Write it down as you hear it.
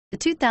The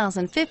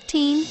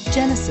 2015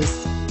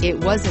 Genesis. It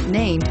wasn't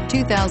named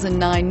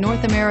 2009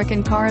 North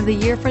American Car of the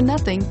Year for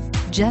nothing.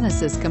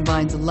 Genesis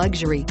combines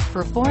luxury,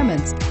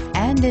 performance,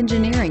 and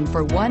engineering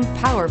for one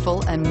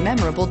powerful and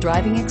memorable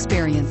driving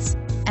experience,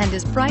 and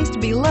is priced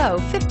below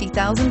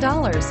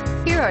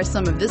 $50,000. Here are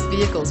some of this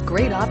vehicle's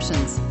great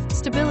options: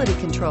 stability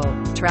control,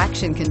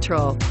 traction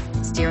control,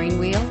 steering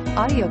wheel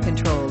audio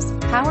controls,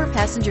 power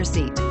passenger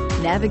seat,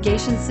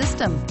 navigation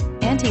system,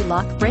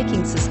 anti-lock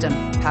braking system,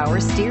 power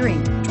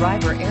steering,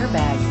 driver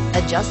airbag,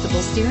 adjustable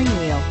steering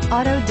wheel,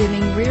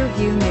 auto-dimming rear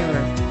view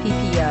mirror,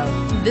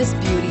 PPO. This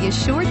beauty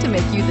is sure to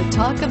make you the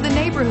talk of the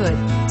neighborhood.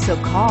 So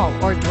call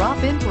or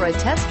drop in for a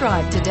test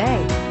drive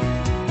today.